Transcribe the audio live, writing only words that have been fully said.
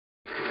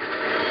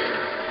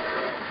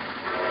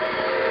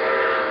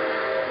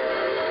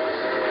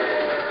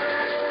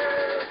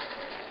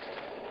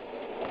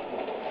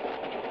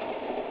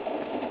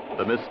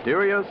The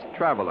Mysterious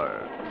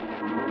Traveler.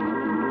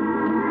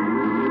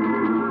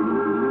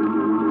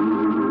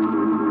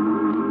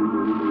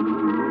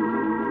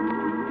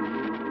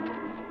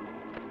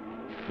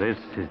 This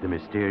is the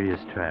Mysterious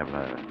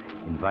Traveler,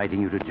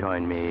 inviting you to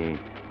join me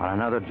on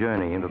another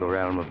journey into the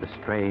realm of the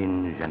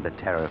strange and the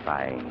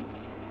terrifying.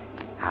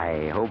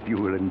 I hope you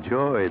will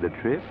enjoy the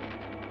trip,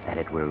 that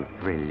it will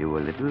thrill you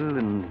a little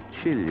and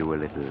chill you a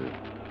little.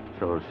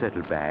 So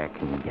settle back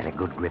and get a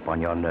good grip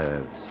on your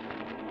nerves,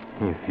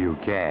 if you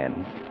can.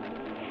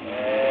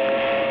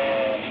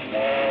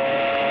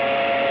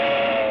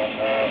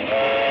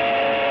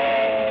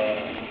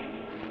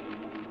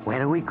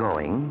 Where are we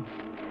going?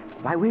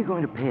 Why, we're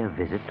going to pay a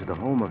visit to the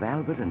home of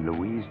Albert and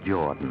Louise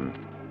Jordan.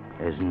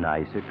 As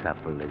nice a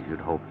couple as you'd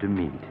hope to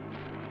meet.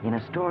 In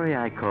a story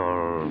I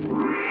call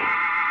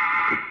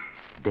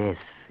Death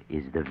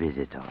is the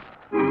Visitor.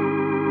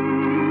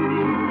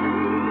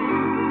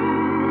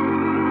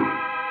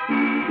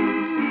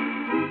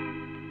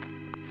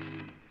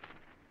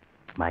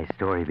 My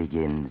story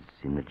begins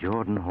in the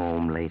Jordan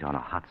home late on a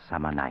hot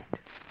summer night.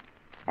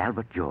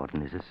 Albert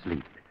Jordan is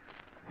asleep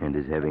and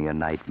is having a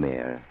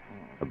nightmare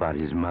about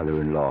his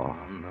mother-in-law.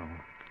 Oh,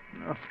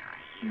 no.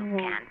 You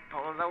can't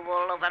pull the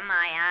wool over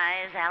my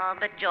eyes,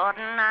 Albert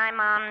Jordan. I'm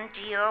on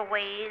to your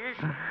ways.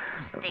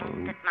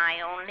 Think that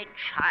my only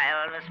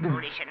child was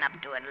foolish enough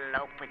to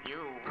elope with you.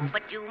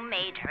 But you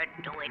made her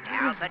do it,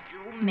 Albert.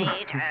 You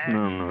made her.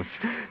 No.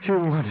 She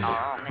wanted... As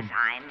long as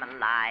I'm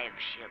alive,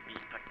 she'll be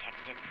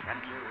protected from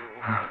you.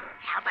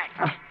 Albert,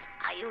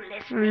 are you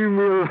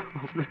listening?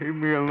 Leave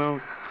me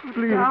alone.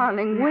 Please.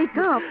 Darling, wake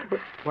up.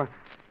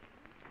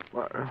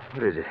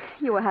 What is it?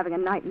 You were having a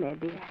nightmare,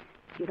 dear.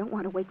 You don't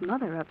want to wake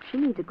Mother up. She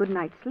needs a good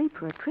night's sleep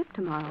for a trip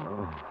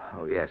tomorrow.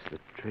 Oh, yes, the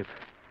trip.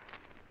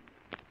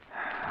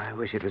 I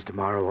wish it was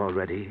tomorrow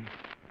already.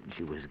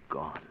 She was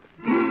gone.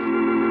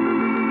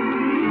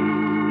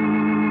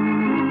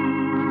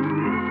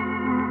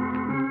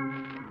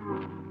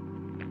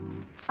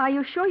 Are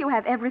you sure you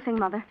have everything,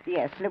 Mother?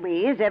 Yes,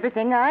 Louise.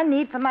 Everything I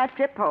need for my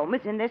trip home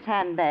is in this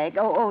handbag.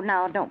 Oh,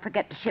 now don't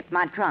forget to ship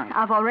my trunk.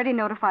 I've already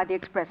notified the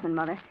expressman,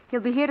 Mother.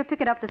 He'll be here to pick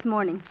it up this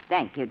morning.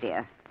 Thank you,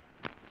 dear.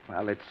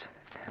 Well, it's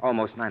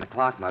almost 9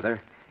 o'clock,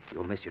 Mother.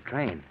 You'll miss your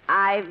train.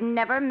 I've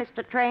never missed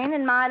a train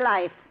in my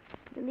life.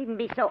 You needn't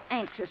be so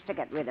anxious to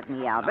get rid of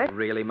me, Albert. Not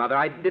really, Mother.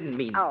 I didn't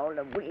mean... Oh,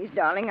 Louise,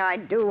 darling, I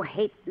do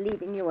hate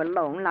leaving you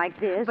alone like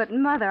this. But,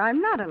 Mother,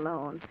 I'm not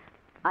alone.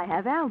 I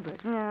have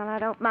Albert. Well, I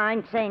don't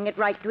mind saying it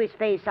right to his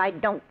face. I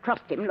don't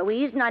trust him,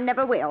 Louise, and I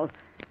never will.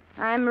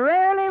 I'm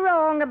rarely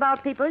wrong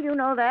about people, you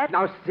know that.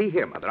 Now, see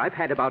here, Mother. I've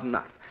had about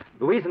enough.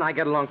 Louise and I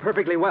get along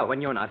perfectly well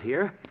when you're not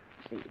here.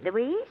 See,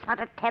 Louise, what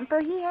a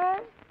temper he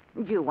has.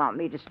 Do you want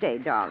me to stay,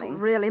 darling?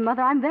 Really,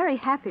 Mother, I'm very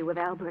happy with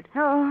Albert.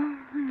 Oh,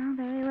 well,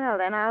 very well,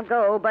 then I'll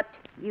go. But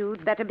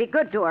you'd better be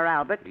good to her,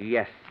 Albert.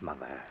 Yes,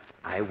 Mother.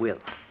 I will.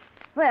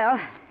 Well,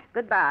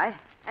 goodbye.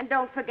 And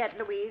don't forget,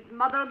 Louise,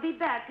 Mother'll be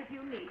back if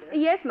you need her.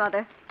 Yes,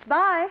 Mother.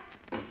 Bye.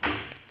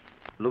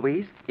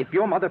 Louise, if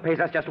your mother pays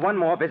us just one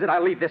more visit,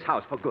 I'll leave this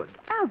house for good.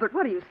 Albert,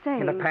 what are you saying?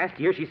 In the past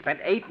year, she spent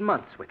 8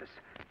 months with us.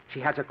 She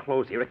has her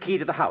clothes here, a key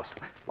to the house.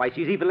 Why,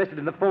 she's even listed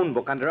in the phone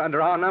book under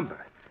our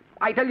number.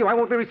 I tell you, I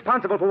won't be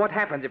responsible for what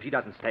happens if she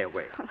doesn't stay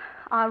away.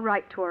 I'll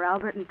write to her,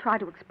 Albert, and try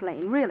to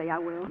explain. Really, I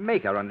will.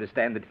 Make her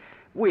understand that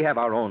we have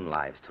our own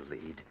lives to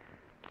lead.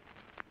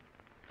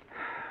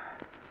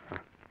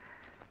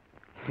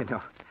 You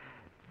know,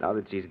 now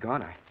that she's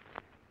gone,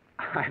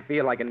 I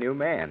feel like a new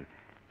man.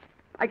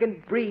 I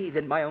can breathe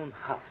in my own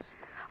house.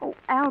 Oh,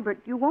 Albert,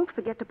 you won't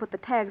forget to put the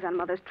tags on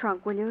Mother's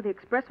trunk, will you? The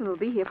expressman will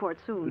be here for it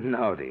soon.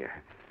 No,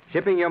 dear.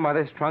 Shipping your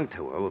mother's trunk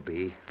to her will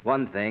be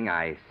one thing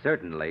I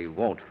certainly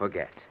won't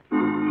forget.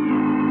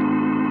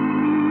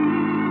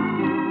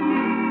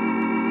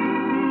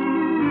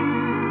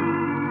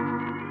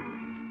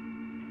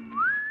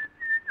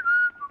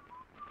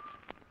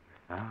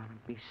 Now,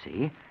 let me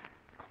see.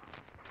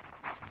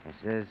 This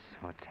is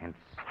Hortense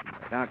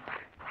Murdoch.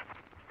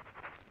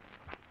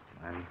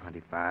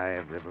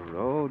 125 River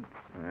Road,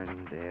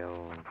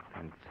 Ferndale,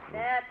 Pennsylvania.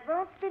 That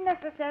won't be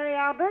necessary,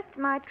 Albert.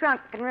 My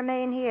trunk can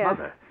remain here.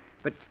 Mother,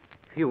 but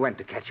you went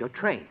to catch your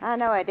train. I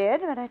know I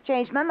did, but I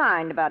changed my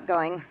mind about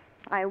going.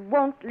 I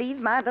won't leave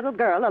my little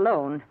girl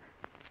alone.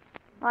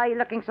 Why are you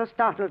looking so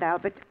startled,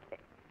 Albert?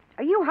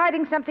 Are you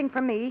hiding something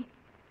from me?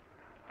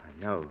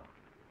 No.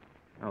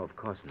 No, of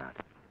course not.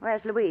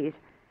 Where's Louise?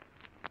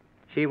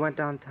 She went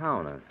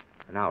downtown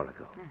an hour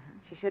ago.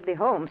 She should be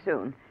home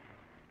soon.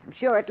 I'm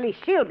sure at least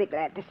she'll be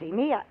glad to see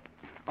me.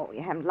 Oh,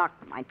 you haven't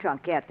locked my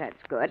trunk yet.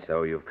 That's good.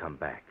 So you've come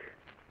back.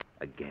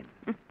 Again.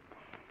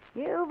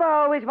 You've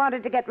always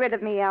wanted to get rid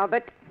of me,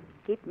 Albert.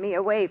 Keep me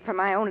away from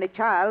my only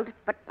child.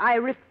 But I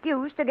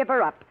refuse to give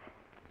her up.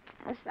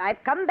 Yes,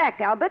 I've come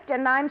back, Albert,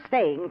 and I'm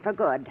staying for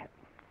good.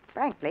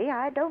 Frankly,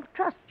 I don't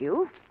trust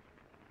you.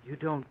 You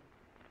don't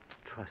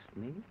trust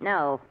me?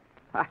 No.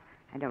 I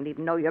don't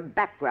even know your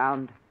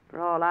background. For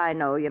all I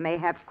know, you may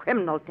have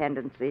criminal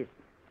tendencies.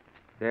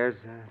 There's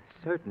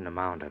a certain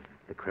amount of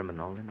the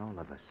criminal in all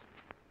of us.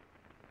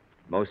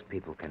 Most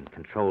people can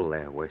control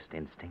their worst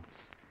instincts.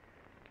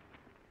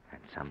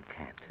 and some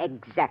can't.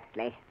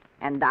 Exactly.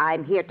 And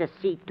I'm here to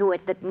see to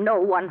it that no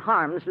one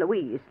harms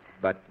Louise.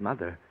 But,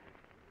 Mother,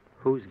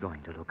 who's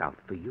going to look out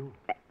for you?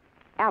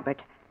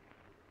 Albert,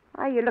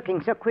 why are you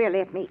looking so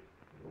queerly at me?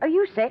 Are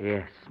you sick?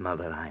 Yes,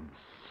 Mother, I'm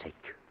sick.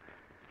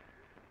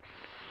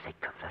 Sick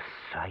of the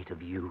sight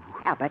of you.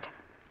 Albert,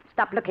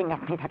 stop looking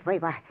at me that way.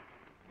 Why,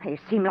 you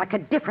seem like a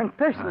different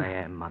person. I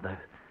am, Mother.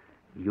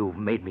 You've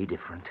made me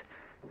different.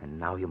 And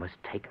now you must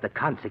take the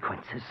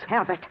consequences.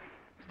 Albert,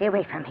 stay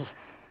away from me.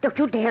 Don't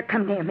you dare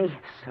come near me.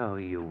 So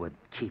you would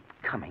keep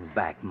coming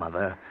back,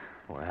 Mother.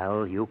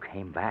 Well, you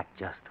came back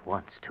just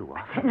once too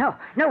often.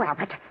 No,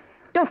 Albert.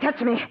 Don't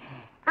touch me.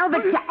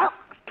 Albert.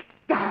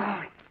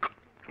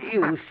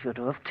 You should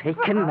have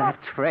taken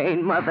that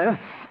train, Mother.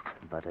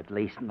 But at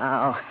least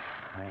now,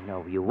 I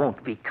know you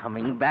won't be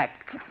coming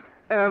back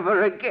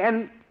ever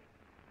again.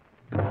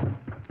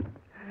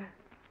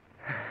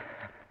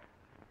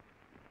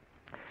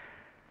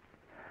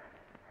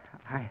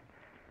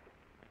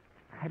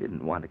 I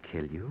didn't want to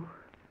kill you,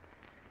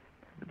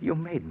 but you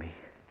made me.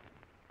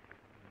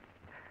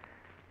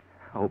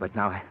 Oh, but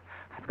now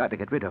I've got to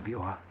get rid of you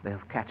or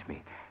they'll catch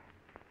me.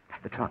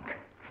 The trunk.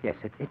 Yes,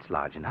 it's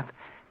large enough.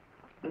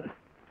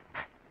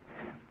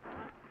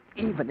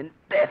 Even in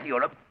death,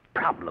 you're a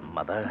problem,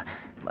 Mother.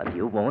 But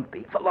you won't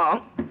be for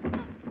long.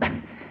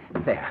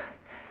 There.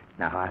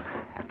 Now I'll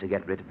have to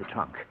get rid of the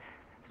trunk.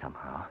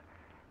 Somehow.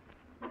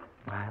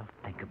 I'll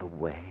think of a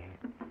way.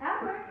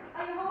 Albert,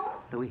 are you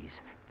home? Louise,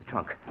 the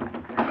trunk.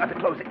 I've got to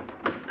close it.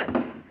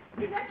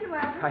 Is that you,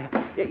 Albert?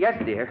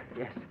 Yes, dear.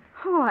 Yes.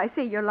 Oh, I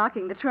see. You're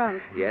locking the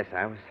trunk. Yes,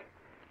 I was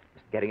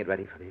just getting it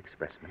ready for the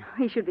expressman.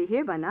 He should be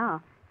here by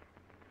now.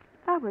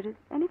 Albert, is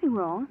anything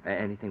wrong?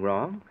 Anything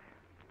wrong?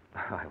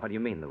 What do you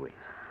mean, Louise?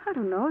 I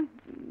don't know.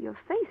 Your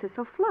face is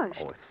so flushed.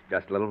 Oh, it's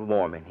just a little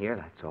warm in here,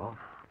 that's all.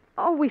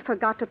 Oh, we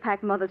forgot to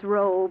pack Mother's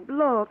robe.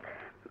 Look.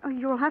 Oh,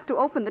 you'll have to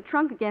open the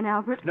trunk again,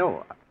 Albert.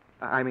 No,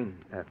 I mean,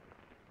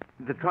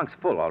 the trunk's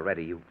full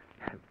already. You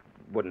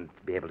wouldn't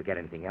be able to get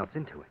anything else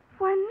into it.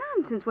 Why,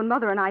 nonsense. When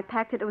Mother and I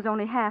packed it, it was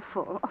only half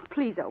full. Oh,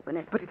 please open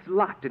it. But it's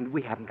locked and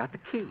we haven't got the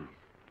keys.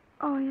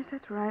 Oh, yes,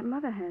 that's right.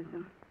 Mother has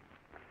them.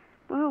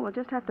 Well, we'll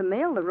just have to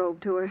mail the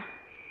robe to her.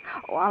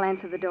 Oh, I'll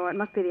answer the door. It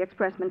must be the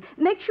expressman.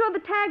 Make sure the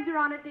tags are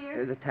on it,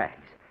 dear. The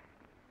tags.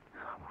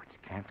 Oh,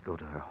 you can't go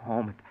to her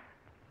home.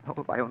 Oh,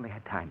 if I only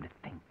had time to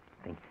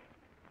think.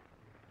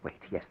 Wait,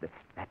 yes,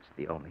 that's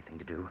the only thing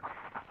to do.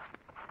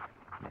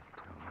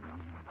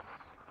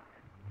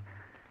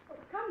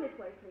 Come this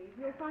way, please.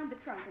 You'll find the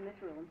trunk in this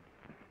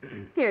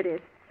room. Here it is.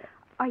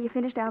 Are you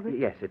finished, Albert?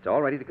 Yes, it's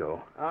all ready to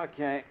go.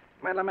 Okay.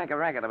 Well, I'll make a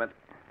racket of it.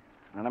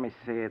 Now, let me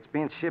see. It's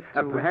being shipped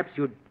to... Perhaps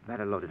you'd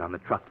better load it on the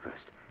truck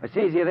first. It's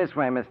easier this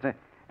way, mister.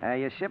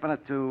 You're shipping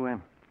it to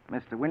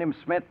Mr. William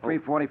Smith,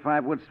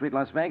 345 Wood Street,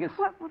 Las Vegas.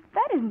 Well,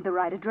 that isn't the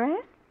right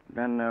address.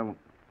 Then,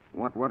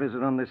 what is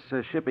it on this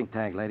shipping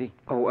tag, lady?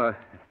 Oh,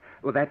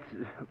 well, that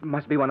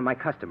must be one of my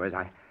customers.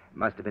 I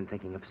must have been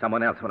thinking of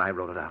someone else when I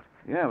wrote it out.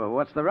 Yeah, but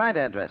what's the right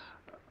address?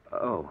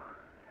 Oh,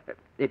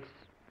 it's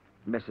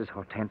Mrs.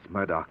 Hortense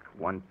Murdoch,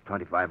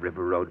 125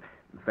 River Road,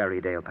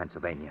 Ferrydale,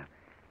 Pennsylvania.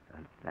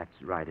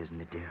 That's right, isn't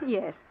it, dear?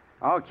 Yes.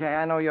 Okay,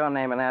 I know your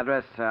name and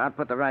address. I'll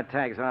put the right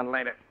tags on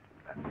later.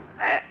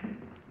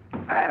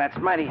 That's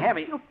mighty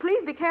heavy. Oh,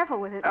 please be careful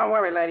with it. Don't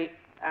worry, lady.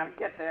 I'll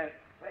get there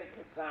safe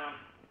and sound.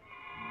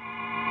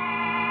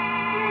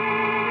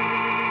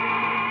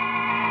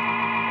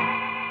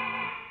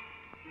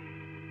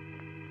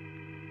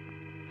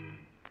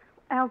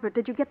 Albert,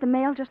 did you get the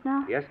mail just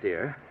now? Yes,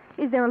 dear.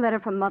 Is there a letter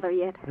from Mother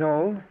yet?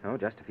 No,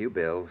 just a few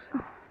bills.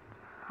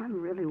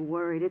 I'm really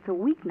worried. It's a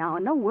week now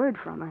and no word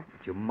from her.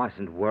 But you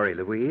mustn't worry,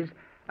 Louise.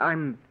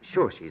 I'm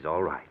sure she's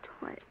all right.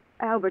 Why,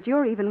 Albert,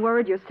 you're even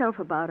worried yourself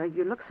about her.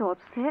 You look so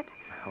upset.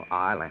 Oh,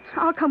 I'll answer.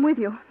 I'll come with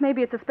you.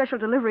 Maybe it's a special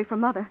delivery from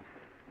Mother.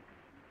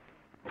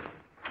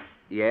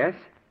 Yes?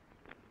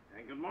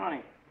 Hey, good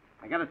morning.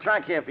 I got a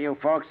trunk here for you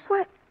folks.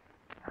 What?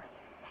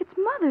 It's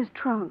Mother's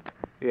trunk.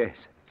 Yes.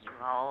 You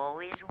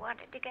always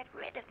wanted to get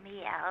rid of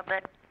me,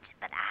 Albert.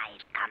 But I've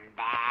come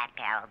back,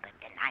 Albert,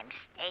 and I'm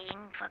staying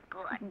for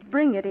good.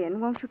 Bring it in,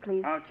 won't you,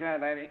 please? Okay,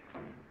 lady.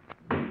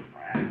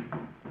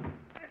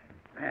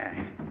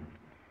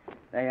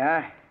 There you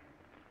are.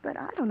 But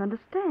I don't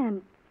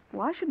understand.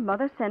 Why should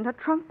Mother send her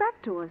trunk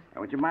back to us?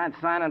 Would you mind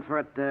signing for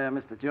it,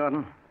 Mr.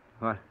 Jordan?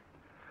 What?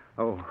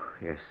 Oh,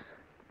 yes.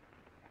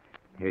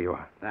 Here you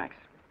are. Thanks.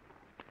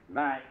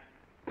 Bye.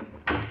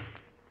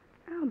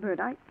 Albert,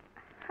 I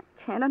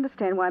can't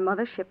understand why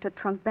Mother shipped her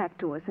trunk back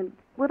to us, and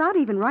without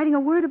even writing a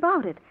word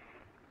about it.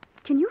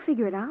 Can you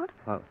figure it out?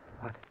 What?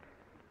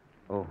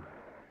 Oh,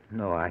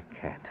 no, I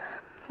can't.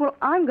 Well,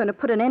 I'm going to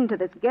put an end to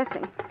this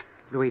guessing.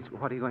 Louise,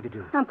 what are you going to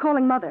do? I'm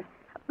calling Mother.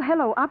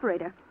 Hello,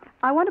 operator.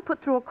 I want to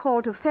put through a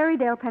call to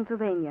Ferrydale,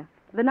 Pennsylvania.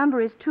 The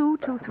number is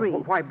 223.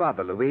 Why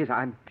bother, Louise?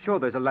 I'm sure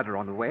there's a letter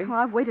on the way. Oh,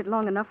 I've waited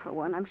long enough for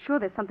one. I'm sure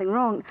there's something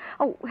wrong.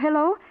 Oh,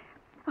 hello?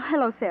 Oh,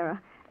 hello,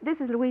 Sarah. This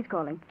is Louise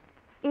calling.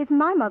 Is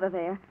my mother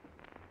there?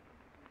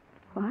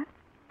 What?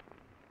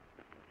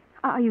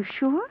 Are you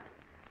sure?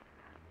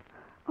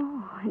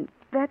 Oh,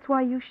 that's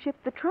why you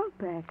shipped the trunk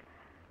back.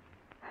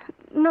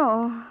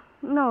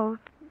 No,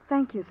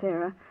 thank you,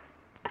 Sarah.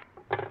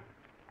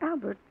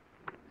 Albert,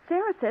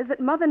 Sarah says that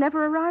Mother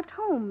never arrived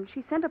home.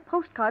 She sent a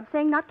postcard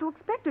saying not to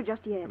expect her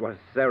just yet. Was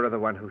Sarah the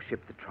one who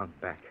shipped the trunk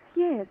back?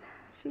 Yes.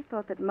 She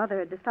thought that Mother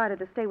had decided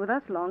to stay with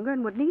us longer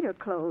and would need her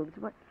clothes.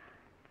 What?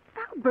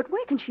 Albert,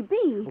 where can she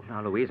be? Oh,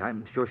 now, Louise,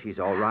 I'm sure she's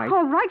all right.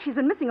 All right, she's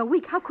been missing a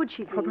week. How could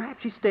she be? Well,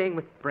 perhaps she's staying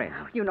with friends.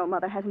 You know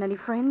Mother hasn't any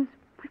friends.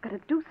 We've got to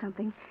do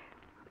something.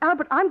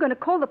 Albert, I'm going to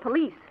call the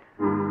police.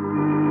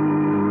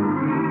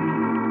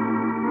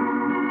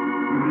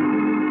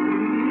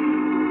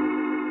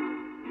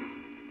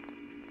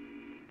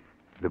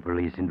 The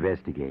police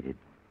investigated,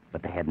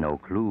 but they had no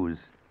clues,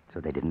 so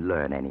they didn't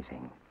learn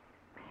anything.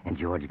 And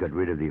George got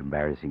rid of the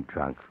embarrassing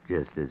trunk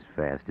just as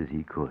fast as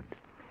he could.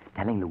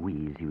 Telling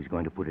Louise he was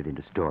going to put it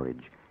into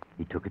storage,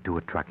 he took it to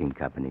a trucking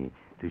company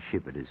to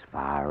ship it as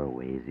far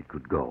away as it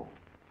could go.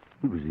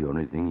 It was the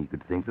only thing he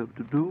could think of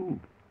to do.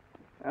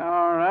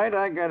 All right,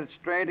 I got it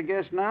straight, I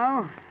guess,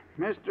 now.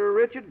 Mr.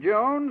 Richard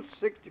Jones,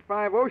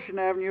 65 Ocean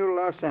Avenue,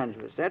 Los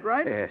Angeles. Is that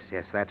right?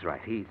 Yes, that's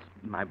right. He's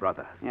my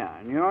brother. Yeah,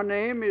 and your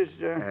name is,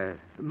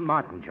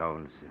 Martin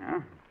Jones.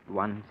 Yeah?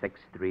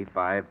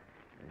 1635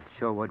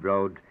 Sherwood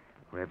Road,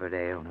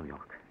 Riverdale, New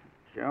York.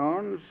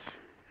 Jones,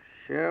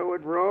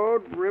 Sherwood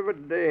Road,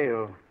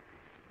 Riverdale.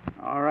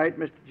 All right,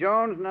 Mr.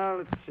 Jones, now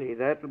let's see.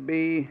 That'll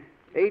be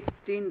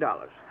 $18.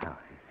 Oh,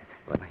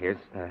 well, here's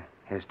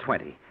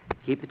 20.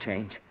 Keep the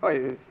change.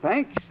 Oh,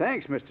 thanks,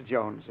 Mr.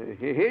 Jones.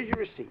 Here's your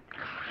receipt.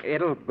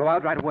 It'll go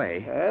out right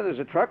away. There's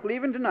a truck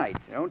leaving tonight.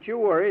 Don't you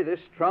worry. This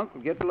trunk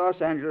will get to Los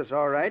Angeles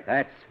all right.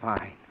 That's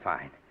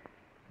fine.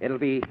 It'll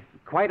be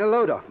quite a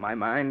load off my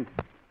mind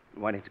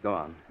when it's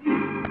gone.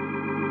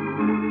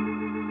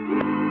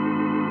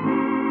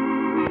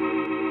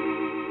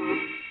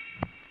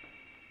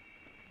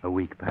 A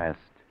week passed,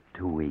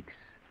 2 weeks,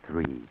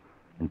 3,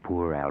 and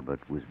poor Albert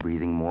was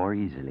breathing more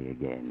easily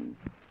again.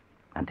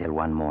 Until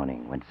one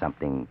morning when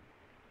something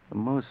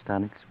most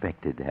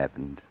unexpected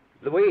happened.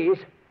 Louise,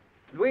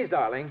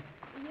 darling.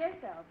 Yes,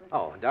 Albert.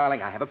 Oh,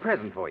 darling, I have a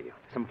present for you.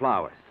 Some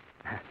flowers.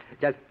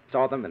 Just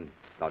saw them and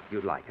thought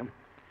you'd like them.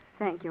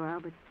 Thank you,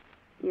 Albert.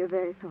 You're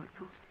very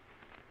thoughtful.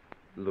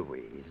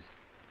 Louise,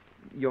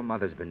 your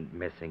mother's been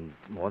missing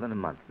more than a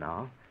month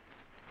now.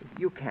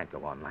 You can't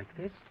go on like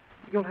this.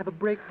 You'll have a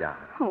breakdown.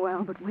 Oh,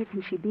 Albert, where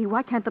can she be?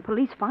 Why can't the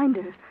police find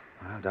her?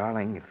 Well,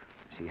 darling, if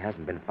she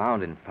hasn't been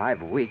found in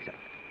 5 weeks...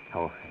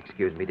 Oh,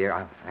 excuse me, dear.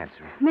 I'll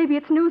answer it. Maybe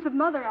it's news of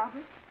Mother,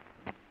 Albert.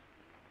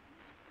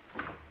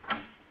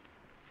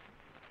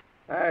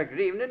 Good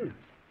evening.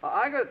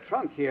 I got a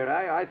trunk here.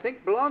 I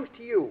think belongs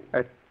to you.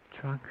 A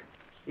trunk?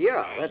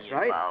 Yeah, that's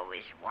right. You've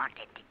always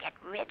wanted to get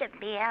rid of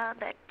me,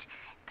 Albert.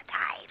 But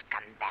I've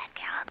come back,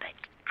 Albert.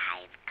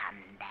 I've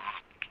come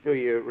back. Do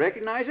you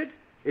recognize it?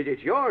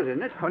 It's yours,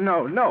 isn't it? Oh,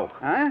 no.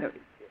 Huh?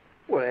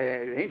 Well,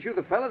 ain't you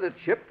the fella that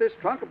shipped this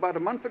trunk about a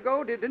month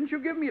ago? Didn't you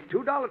give me a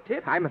 $2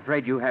 tip? I'm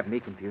afraid you have me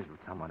confused with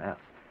someone else.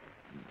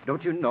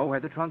 Don't you know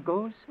where the trunk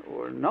goes?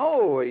 Well,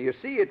 no. You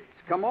see, it's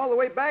come all the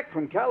way back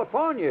from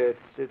California.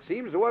 It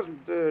seems there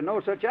wasn't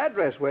no such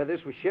address where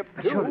this was shipped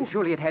to.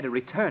 Surely it had a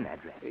return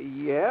address.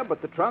 Yeah,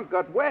 but the trunk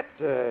got wet.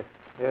 The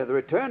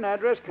return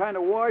address kind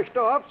of washed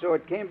off, so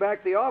it came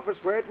back to the office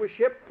where it was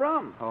shipped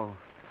from. Oh.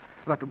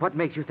 But what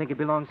makes you think it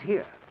belongs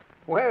here?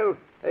 Well,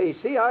 you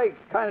see, I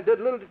kind of did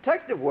a little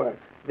detective work.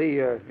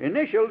 The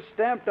initials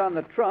stamped on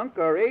the trunk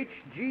are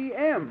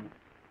HGM.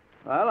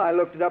 Well, I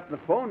looked it up in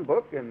the phone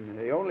book, and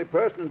the only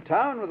person in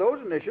town with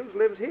those initials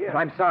lives here. Well,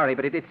 I'm sorry,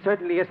 but it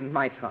certainly isn't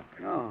my trunk.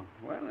 Oh,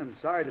 well, I'm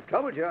sorry to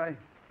trouble you.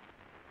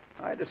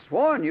 I'd have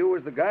sworn you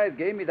was the guy that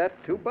gave me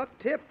that $2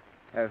 tip.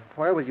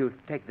 Where will you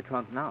take the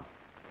trunk now?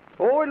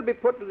 Oh, it'll be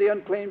put to the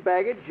unclaimed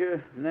baggage,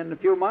 and then in a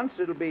few months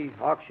it'll be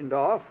auctioned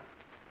off.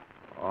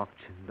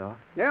 Auctioned off?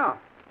 Yeah.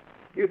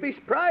 You'd be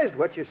surprised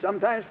what you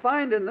sometimes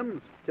find in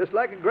them, just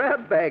like a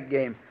grab bag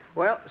game.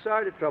 Well,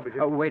 sorry to trouble you.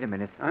 Oh, wait a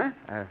minute. Huh?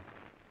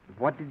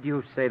 What did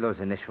you say those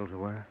initials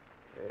were?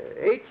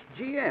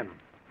 HGM.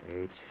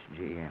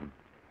 HGM.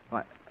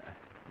 What?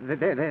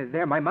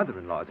 They're my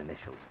mother-in-law's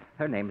initials.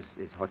 Her name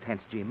is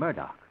Hortense G.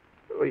 Murdoch.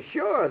 Well,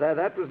 sure.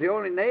 That was the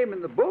only name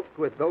in the book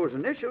with those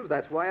initials.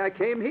 That's why I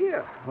came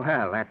here.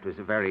 Well, that was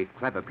a very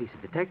clever piece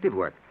of detective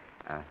work.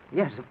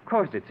 Yes, of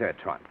course it's her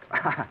trunk.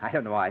 I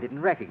don't know why I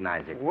didn't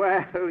recognize it.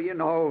 Well, you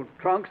know,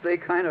 trunks, they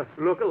kind of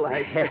look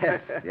alike.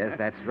 Yes,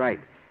 that's right.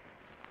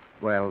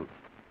 Well,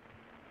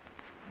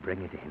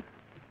 bring it in.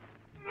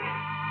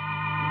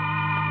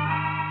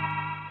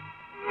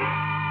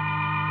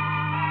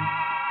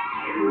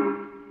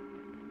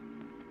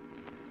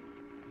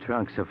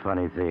 Trunks are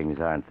funny things,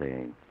 aren't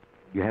they?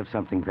 You have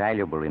something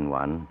valuable in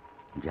one,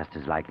 and just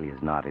as likely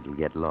as not, it'll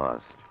get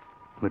lost.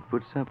 But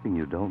put something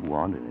you don't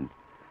want in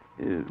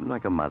it,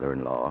 like a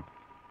mother-in-law,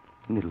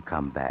 and it'll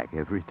come back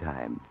every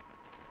time.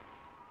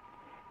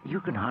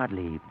 You can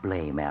hardly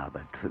blame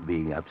Albert for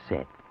being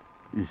upset,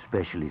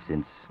 especially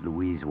since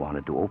Louise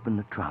wanted to open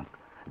the trunk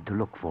to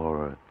look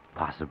for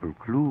possible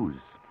clues.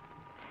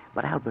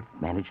 But Albert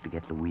managed to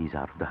get Louise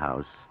out of the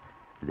house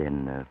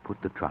then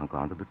put the trunk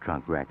onto the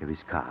trunk rack of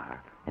his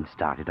car and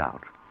started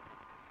out.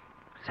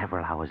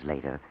 Several hours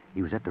later,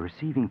 he was at the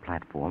receiving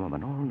platform of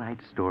an all-night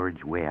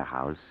storage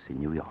warehouse in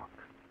New York.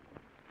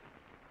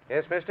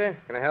 Yes, mister?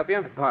 Can I help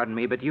you? Pardon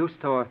me, but you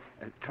store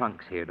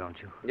trunks here,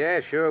 don't you? Yeah,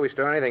 sure. We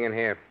store anything in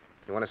here.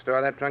 You want to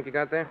store that trunk you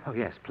got there? Oh,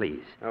 yes,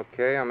 please.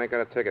 Okay, I'll make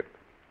out a ticket.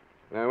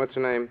 Now, what's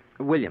your name?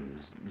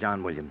 Williams,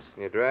 John Williams.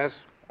 The address?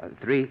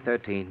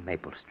 313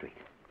 Maple Street.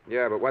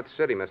 Yeah, but what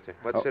city, mister?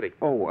 What city?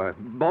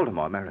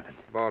 Baltimore, Maryland.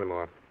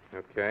 Baltimore.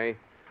 Okay.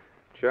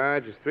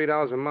 Charge is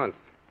 $3 a month.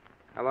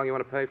 How long you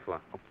want to pay for?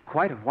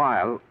 Quite a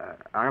while.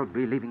 I'll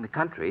be leaving the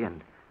country,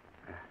 and...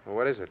 Well,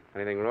 what is it?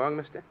 Anything wrong,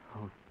 mister?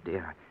 Oh,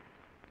 dear.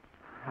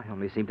 I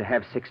only seem to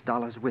have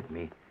 $6 with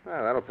me.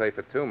 Well, that'll pay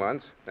for 2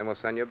 months. Then we'll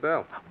send you a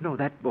bill. No,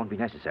 that won't be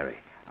necessary.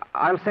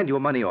 I'll send you a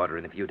money order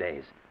in a few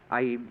days.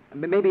 I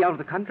may be out of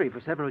the country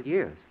for several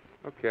years.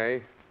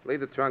 Okay.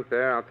 Leave the trunk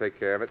there. I'll take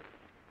care of it.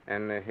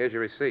 And here's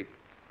your receipt.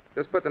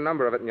 Just put the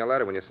number of it in your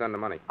letter when you send the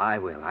money. I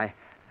will.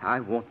 I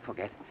won't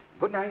forget.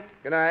 Good night.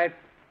 Good night.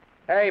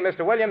 Hey,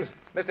 Mr. Williams.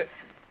 Mr.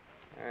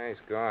 He's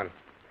gone.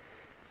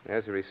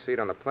 There's a receipt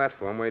on the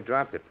platform where he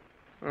dropped it.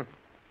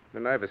 The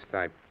nervous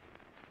type.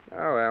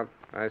 Oh, well,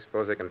 I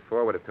suppose they can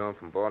forward it to him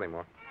from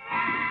Baltimore.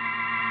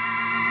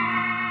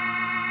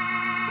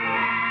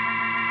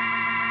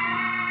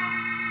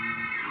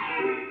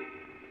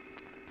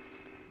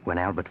 When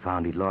Albert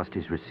found he'd lost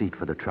his receipt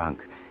for the trunk,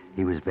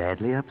 he was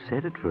badly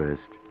upset at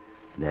first.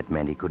 That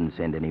meant he couldn't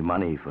send any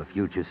money for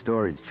future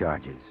storage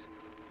charges.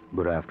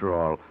 But after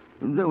all,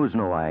 there was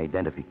no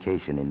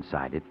identification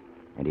inside it,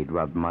 and he'd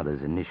rubbed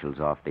Mother's initials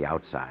off the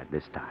outside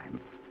this time.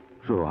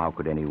 So how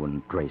could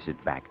anyone trace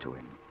it back to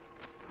him?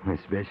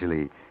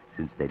 Especially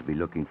since they'd be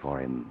looking for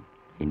him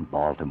in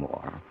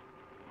Baltimore.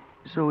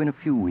 So in a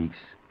few weeks,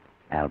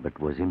 Albert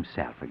was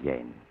himself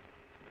again.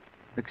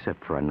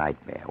 Except for a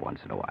nightmare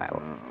once in a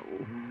while.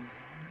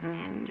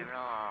 After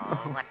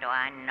all, what do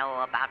I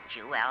know about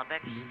you,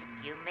 Albert?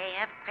 You may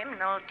have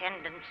criminal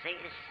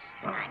tendencies,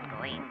 and I'm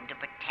going to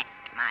protect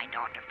my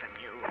daughter from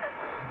you.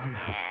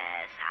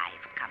 Yes,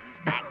 I've come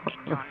back,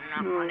 and you're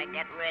not going to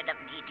get rid of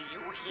me. Do you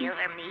hear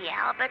me,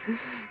 Albert?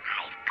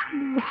 I've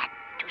come back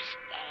to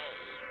stay.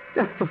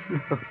 No.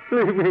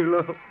 Leave me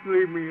alone.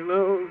 Leave me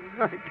alone.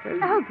 I tell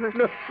you. Albert.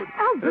 No.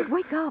 Albert,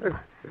 wake up.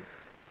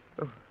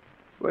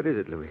 What is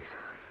it, Louise?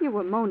 You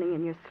were moaning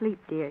in your sleep,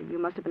 dear. You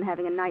must have been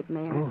having a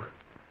nightmare.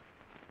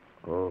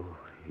 Oh,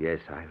 yes,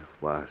 I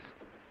was.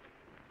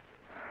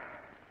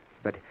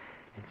 But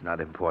it's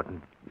not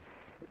important.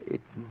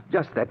 It's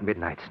just that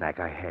midnight snack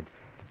I had.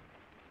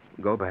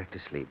 Go back to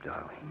sleep,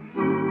 darling.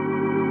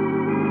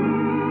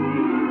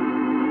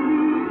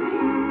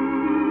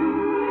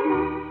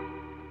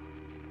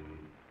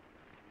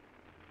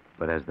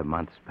 But as the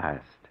months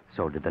passed,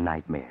 so did the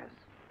nightmares.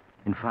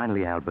 And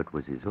finally, Albert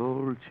was his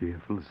old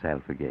cheerful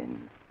self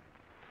again.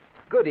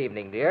 Good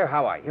evening, dear.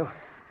 How are you?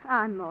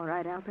 I'm all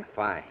right, Albert.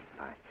 Fine.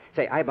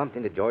 Say, I bumped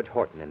into George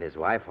Horton and his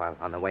wife while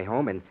on the way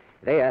home, and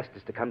they asked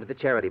us to come to the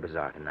charity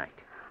bazaar tonight.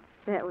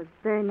 That was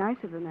very nice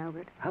of them,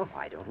 Albert. Well,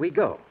 why don't we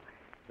go?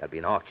 There'll be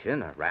an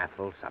auction, a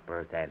raffle,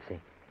 supper,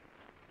 dancing.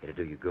 It'll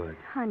do you good.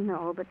 I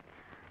know, but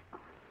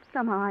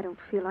somehow I don't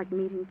feel like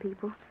meeting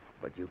people.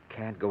 But you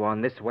can't go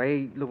on this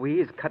way,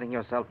 Louise, cutting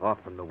yourself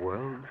off from the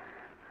world.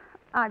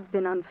 I've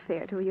been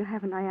unfair to you,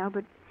 haven't I,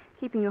 Albert?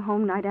 Keeping you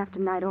home night after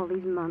night all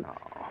these months.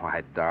 Oh,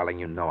 why, darling,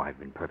 you know I've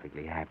been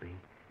perfectly happy.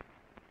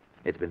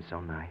 It's been so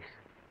nice.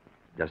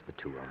 Just the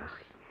two of us.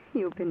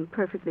 You've been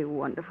perfectly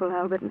wonderful,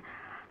 Albert, and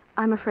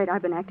I'm afraid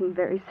I've been acting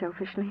very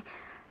selfishly.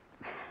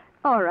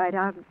 All right,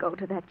 I'll go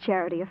to that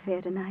charity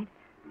affair tonight.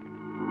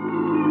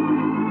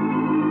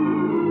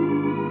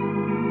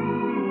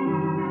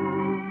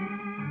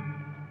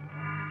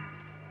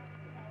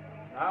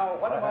 Now,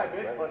 what am I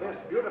bid for this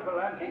beautiful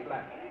antique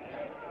lamp?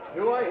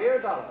 Do I hear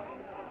 $1?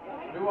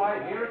 Do I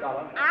hear $1?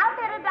 I'll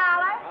bid $1.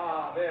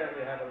 Ah, there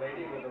we have a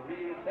lady with a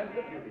real sense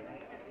of beauty.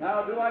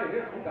 Now, do I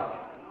hear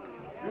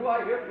 $2? Do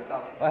I hear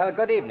 $2? Well,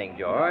 good evening,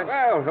 George.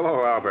 Well,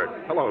 hello, Albert.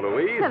 Hello,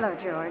 Louise. Hello,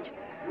 George.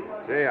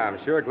 Say, I'm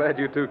sure glad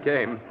you two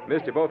came.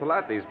 Missed you both a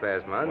lot these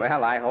past months.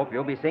 Well, I hope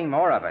you'll be seeing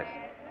more of us.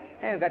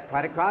 Hey, we've got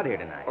quite a crowd here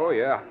tonight. Oh,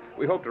 yeah.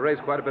 We hope to raise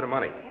quite a bit of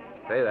money.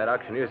 Say, that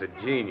auctioneer's a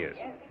genius.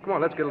 Come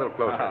on, let's get a little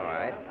closer. All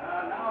right.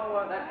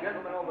 Now, that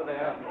gentleman over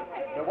there,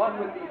 the one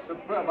with the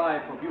superb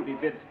eye for beauty,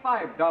 bids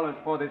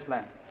 $5 for this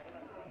lamp.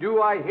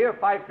 Do I hear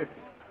 $5.50?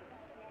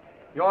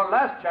 Your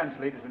last chance,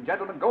 ladies and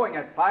gentlemen, going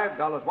at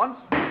 $5 once,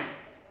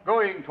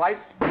 going twice.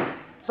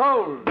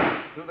 Sold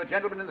to the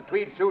gentleman in the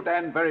tweed suit,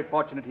 and very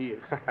fortunate he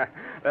is.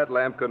 That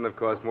lamp couldn't have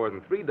cost more than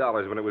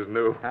 $3 when it was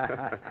new.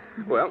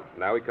 Well,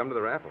 now we come to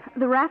the raffle.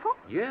 The raffle?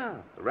 Yeah,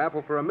 the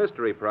raffle for a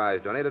mystery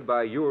prize donated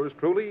by yours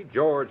truly,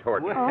 George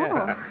Horton.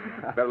 Oh.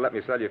 Better let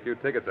me sell you a few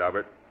tickets,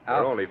 Albert.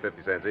 They're only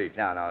 50 cents each.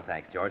 No,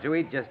 thanks, George.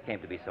 We just came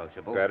to be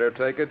sociable. Better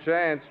take a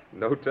chance.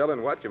 No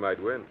telling what you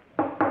might win.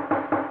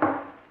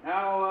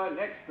 Now,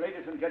 next,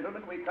 ladies and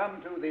gentlemen, we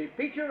come to the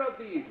feature of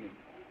the evening.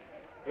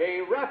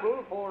 A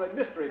raffle for a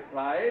mystery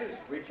prize,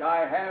 which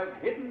I have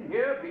hidden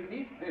here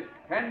beneath this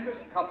canvas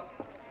cover.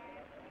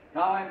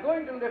 Now, I'm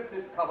going to lift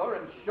this cover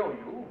and show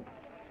you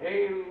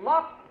a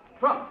locked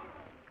trunk.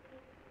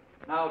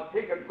 Now,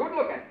 take a good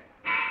look at it.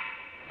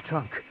 The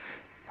trunk.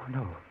 Oh,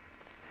 no.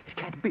 It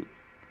can't be.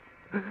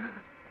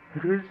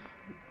 It is.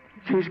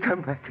 She's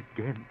come back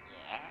again.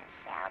 Yes,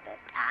 Albert,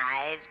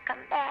 I've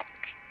come back.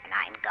 And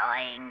I'm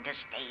going to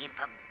stay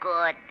for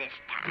good this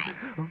time.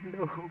 Oh,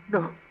 no,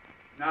 no.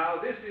 Now,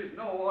 this is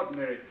no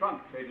ordinary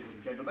trunk, ladies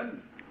and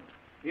gentlemen.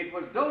 It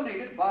was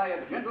donated by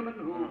a gentleman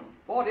who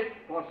bought it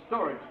for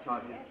storage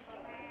charges.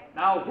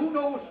 Now, who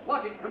knows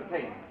what it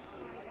contains?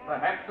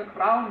 Perhaps the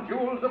crown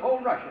jewels of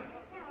old Russia.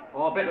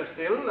 Or better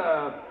still,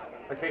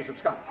 a case of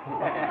scotch.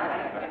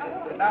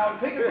 Now,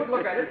 take a good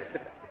look at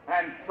it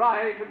and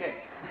try to guess.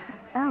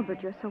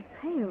 Albert, you're so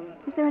pale.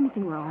 Is there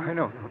anything wrong?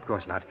 No, of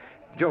course not.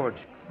 George,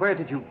 where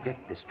did you get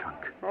this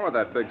trunk? Oh,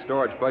 that big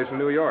storage place in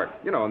New York.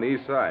 You know, on the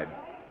east side.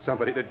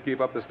 Somebody did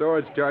keep up the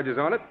storage charges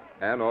on it,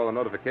 and all the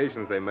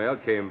notifications they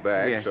mailed came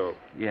back, so...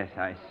 Yes,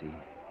 I see.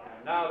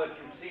 Now that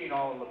you've seen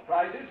all the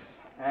prizes,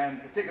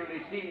 and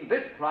particularly seen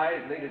this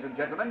prize, ladies and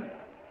gentlemen,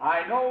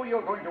 I know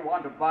you're going to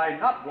want to buy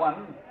not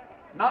one,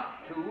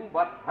 not two,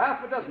 but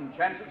half a dozen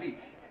chances each.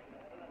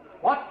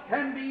 What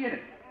can be in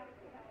it?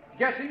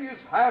 Guessing is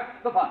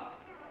half the fun.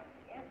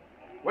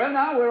 Well,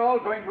 now we're all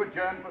going to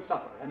adjourn for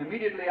supper, and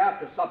immediately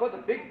after supper, the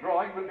big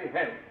drawing will be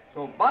held.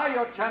 So buy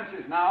your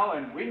chances now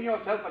and win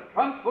yourself a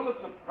trunk full of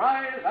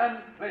surprise and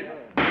pleasure.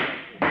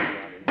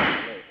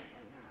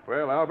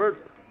 Well,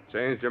 Albert,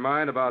 changed your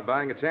mind about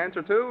buying a chance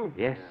or two?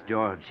 Yes,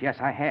 George, yes,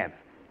 I have.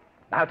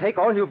 Now take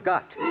all you've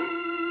got.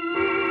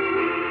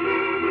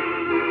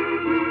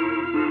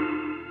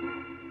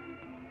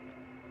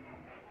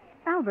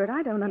 Albert,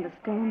 I don't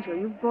understand you.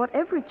 You've bought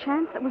every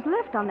chance that was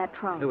left on that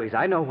trunk. Louise,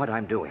 I know what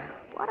I'm doing.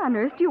 What on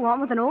earth do you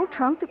want with an old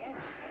trunk that...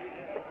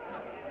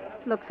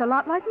 looks a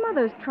lot like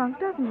Mother's trunk,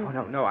 doesn't it?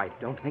 Oh, no, I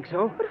don't think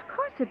so. But of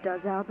course it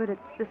does, Albert.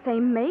 It's the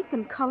same make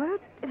and color.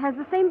 It has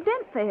the same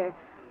dent there.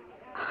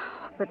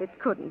 But it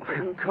couldn't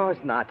be. Of course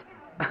not.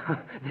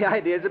 The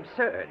idea is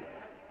absurd.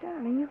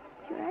 Darling,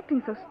 you're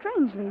acting so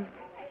strangely.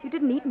 You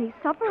didn't eat any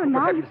supper, and For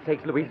now you... heaven's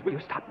sakes, Louise, will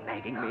you stop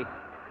nagging me?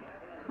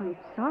 I'm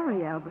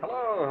sorry, Albert.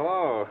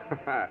 Hello.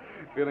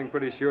 Feeling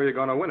pretty sure you're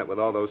going to win it with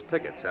all those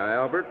tickets, huh,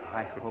 Albert?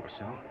 I hope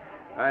so.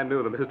 I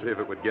knew the mystery of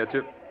it would get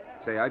you.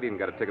 Say, I've even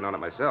got a ticket on it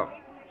myself.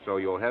 So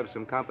you'll have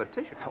some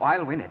competition. Oh,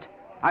 I'll win it.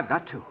 I've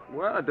got to.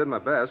 Well, I did my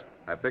best.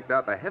 I picked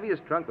out the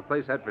heaviest trunk the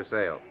place had for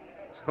sale.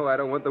 So I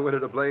don't want the winner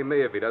to blame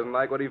me if he doesn't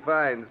like what he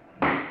finds.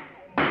 And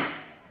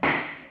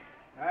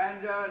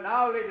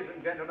now, ladies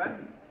and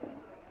gentlemen,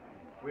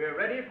 we're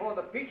ready for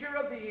the feature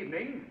of the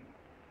evening,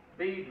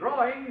 the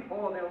drawing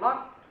for the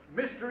locked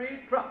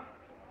mystery trunk.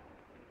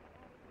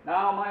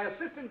 Now, my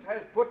assistant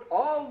has put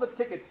all the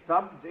ticket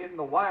stubs in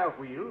the wire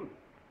wheel,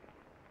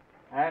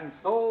 and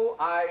so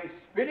I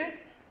spin it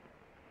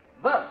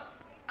thus.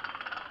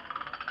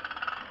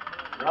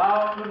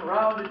 Round and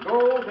round it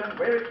goes, and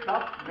where it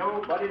stops,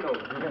 nobody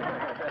knows.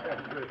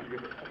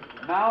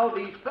 Now,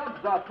 the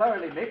stubs are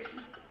thoroughly mixed,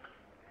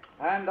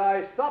 and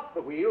I stop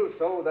the wheel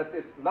so that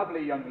this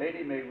lovely young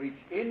lady may reach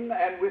in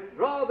and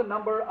withdraw the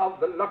number of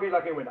the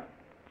lucky winner.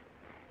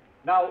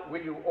 Now,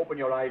 will you open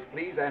your eyes,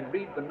 please, and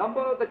read the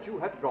number that you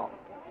have drawn?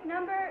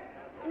 Number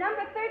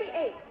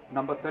 38.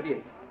 Number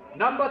 38.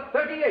 Number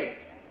 38.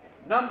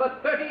 Number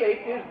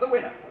 38 is the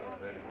winner.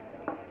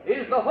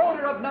 Is the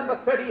holder of number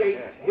 38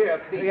 here,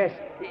 please?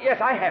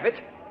 Yes, I have it.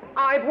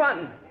 I've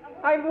won.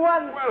 I've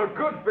won. Well,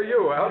 good for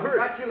you, Albert.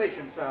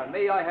 Congratulations, sir.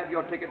 May I have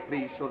your ticket,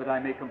 please, so that I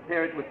may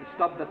compare it with the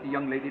stub that the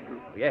young lady drew?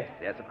 Yes,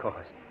 of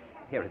course.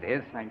 Here it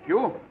is. Thank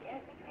you.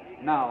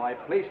 Now, I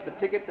place the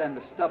ticket and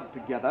the stub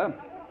together,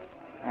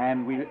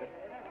 and we...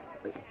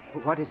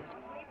 What is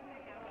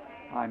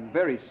it? I'm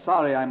very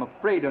sorry. I'm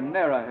afraid an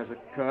error has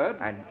occurred.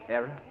 An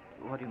error?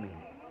 What do you mean?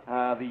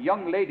 The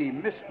young lady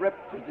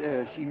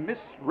she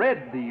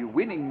misread the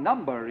winning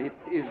number. It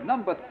is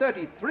number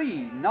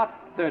 33, not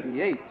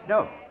 38.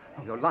 No.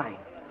 Oh, you're lying.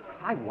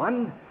 I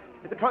won.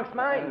 The trunk's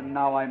mine.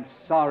 Now, I'm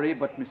sorry,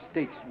 but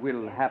mistakes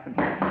will happen.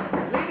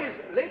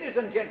 Ladies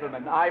and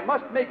gentlemen, I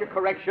must make a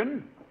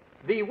correction.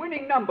 The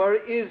winning number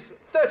is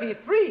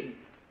 33.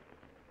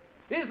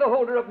 Is the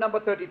holder of number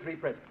 33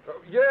 present?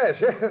 Oh,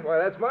 yes. Well,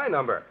 that's my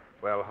number.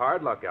 Well,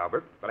 hard luck,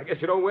 Albert. But I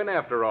guess you don't win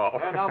after all.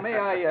 Now, may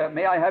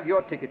I have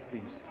your ticket,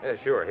 please? Yeah,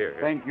 sure. Here.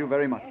 Thank you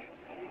very much.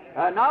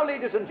 Now,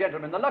 ladies and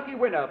gentlemen, the lucky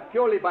winner,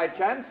 purely by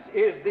chance,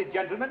 is the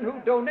gentleman who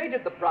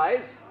donated the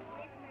prize,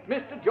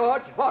 Mr.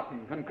 George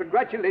Horton. And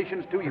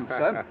congratulations to you,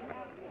 sir.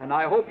 And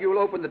I hope you'll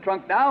open the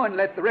trunk now and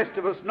let the rest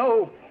of us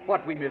know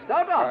what we missed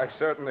out on. I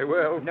certainly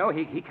will. No,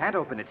 he can't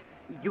open it.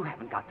 You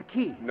haven't got the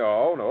key.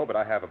 No, but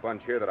I have a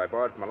bunch here that I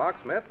borrowed from a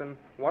locksmith, and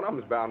one of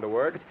them's bound to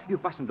work. But you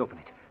mustn't open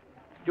it.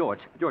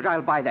 George,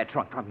 I'll buy that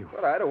trunk from you.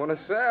 But I don't want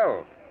to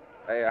sell.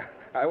 Hey,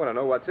 I want to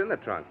know what's in the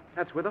trunk.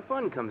 That's where the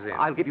fun comes in.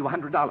 I'll give you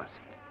 $100.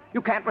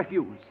 You can't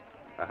refuse.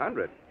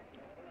 100?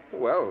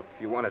 Well,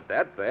 if you want it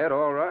that bad,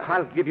 all right.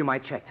 I'll give you my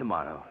check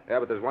tomorrow. Yeah,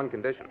 but there's one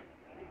condition.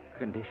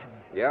 Condition?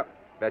 Yep.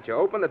 That you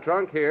open the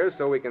trunk here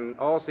so we can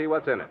all see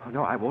what's in it. Oh,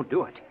 no, I won't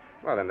do it.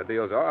 Well, then the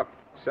deal's off.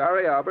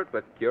 Sorry, Albert,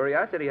 but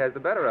curiosity has the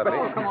better of me.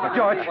 Oh, come on.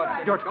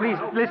 George, please,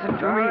 listen to me.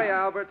 Sorry,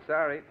 Albert,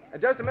 sorry.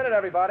 Just a minute,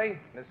 everybody.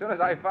 As soon as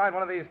I find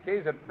one of these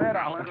keys at bed,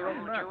 I'll enter I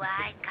told you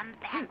I'd come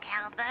back,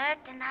 Albert,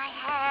 and I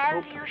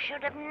have. You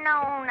should have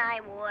known I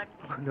would.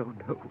 Oh, no.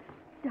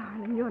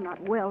 Darling, you're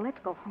not well. Let's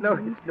go home. No,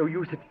 it's no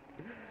use.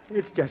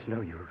 It's just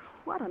no use.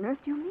 What on earth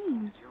do you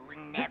mean?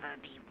 You'll never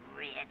be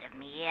rid of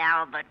me,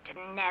 Albert.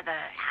 Never.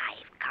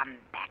 I've come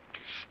back to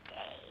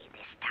stay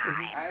this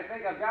time. I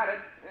think I've got it.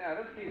 Yeah,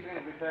 this key seems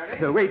to be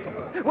turning. No, wait.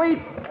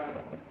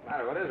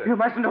 Matter, what is it? You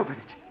mustn't open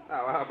it.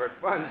 Oh, Albert,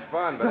 fun's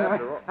fun, but No,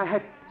 after all... I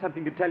had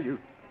something to tell you.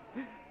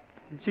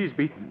 She's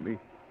beaten me.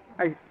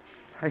 I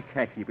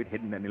can't keep it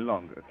hidden any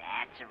longer.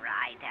 That's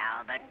right,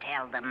 Albert.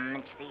 Tell them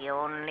it's the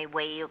only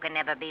way you can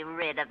ever be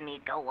rid of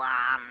me. Go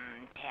on,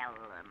 tell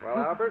them.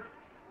 Well, Albert?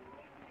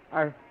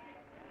 I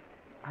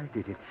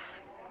did it.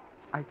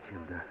 I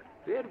killed her.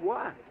 Did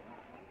what?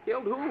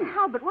 Killed who?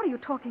 Albert, what are you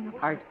talking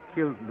about? I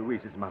killed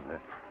Louise's mother.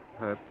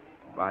 Her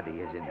body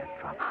is in that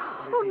trunk.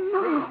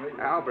 Oh,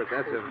 no. Albert,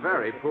 that's a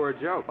very poor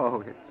joke.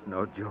 Oh, it's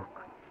no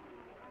joke.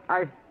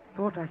 I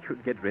thought I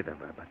could get rid of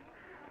her, but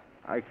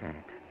I can't.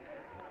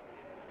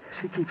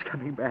 She keeps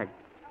coming back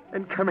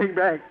and coming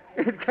back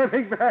and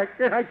coming back,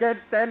 and I can't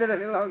stand it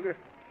any longer.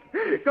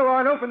 Go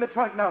on, open the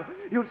trunk now.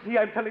 You'll see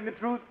I'm telling the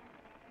truth.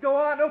 Go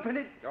on, open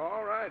it.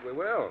 All right, we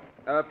will.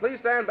 Please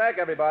stand back,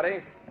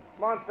 everybody.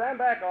 Come on, stand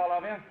back, all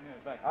of you.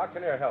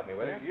 Auctioneer, help me,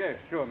 will you? Yes,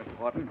 sure, Mr.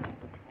 Wharton.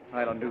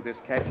 I'll undo this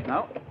catch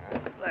now.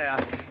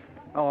 There.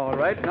 All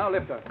right, now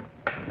lift her.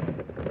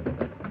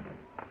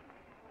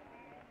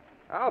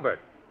 Albert,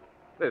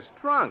 this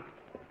trunk.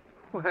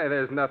 Why,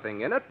 there's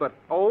nothing in it but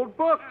old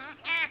books.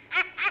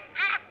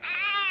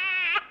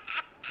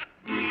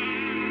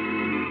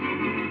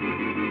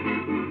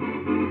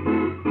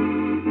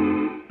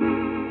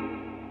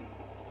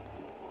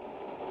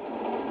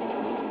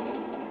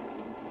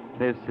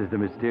 This is the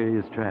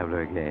mysterious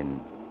traveler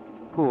again.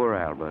 Poor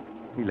Albert.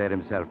 He let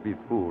himself be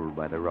fooled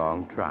by the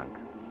wrong trunk.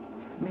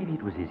 Maybe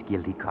it was his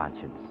guilty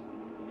conscience.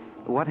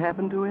 What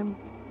happened to him?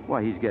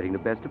 Why, he's getting the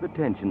best of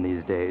attention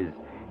these days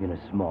in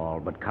a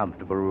small but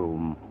comfortable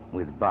room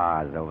with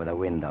bars over the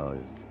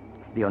windows.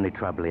 The only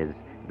trouble is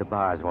the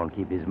bars won't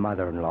keep his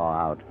mother-in-law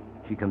out.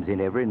 She comes in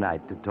every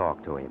night to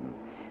talk to him.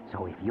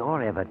 So if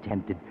you're ever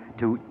tempted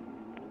to...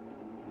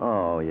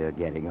 Oh, you're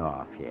getting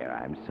off here.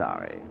 I'm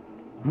sorry.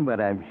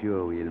 But I'm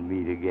sure we'll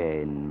meet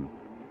again.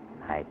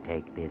 I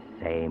take this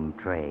same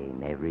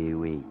train every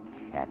week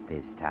at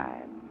this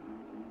time.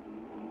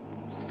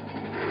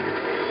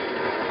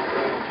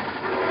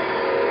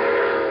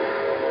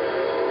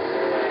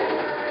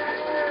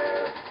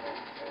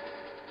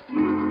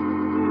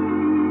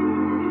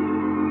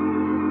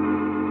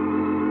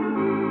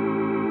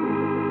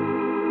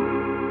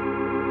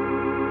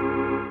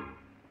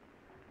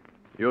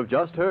 You've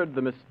just heard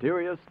The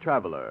Mysterious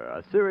Traveler,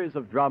 a series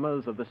of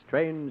dramas of the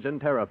strange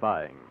and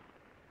terrifying.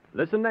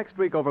 Listen next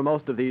week over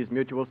most of these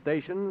mutual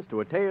stations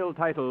to a tale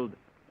titled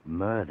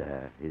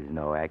Murder is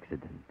no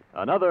accident.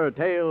 Another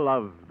Tale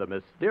of the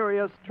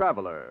Mysterious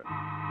Traveler.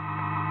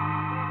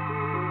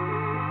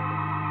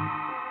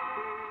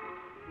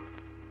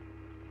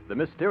 The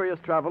Mysterious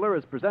Traveler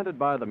is presented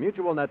by the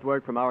Mutual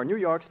Network from our New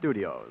York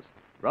studios.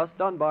 Russ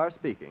Dunbar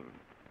speaking.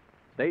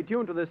 Stay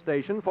tuned to this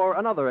station for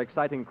another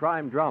exciting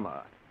crime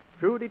drama.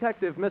 True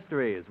Detective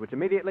Mysteries, which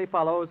immediately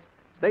follows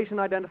station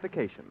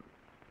identification.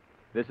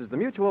 This is the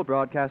Mutual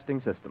Broadcasting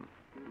System.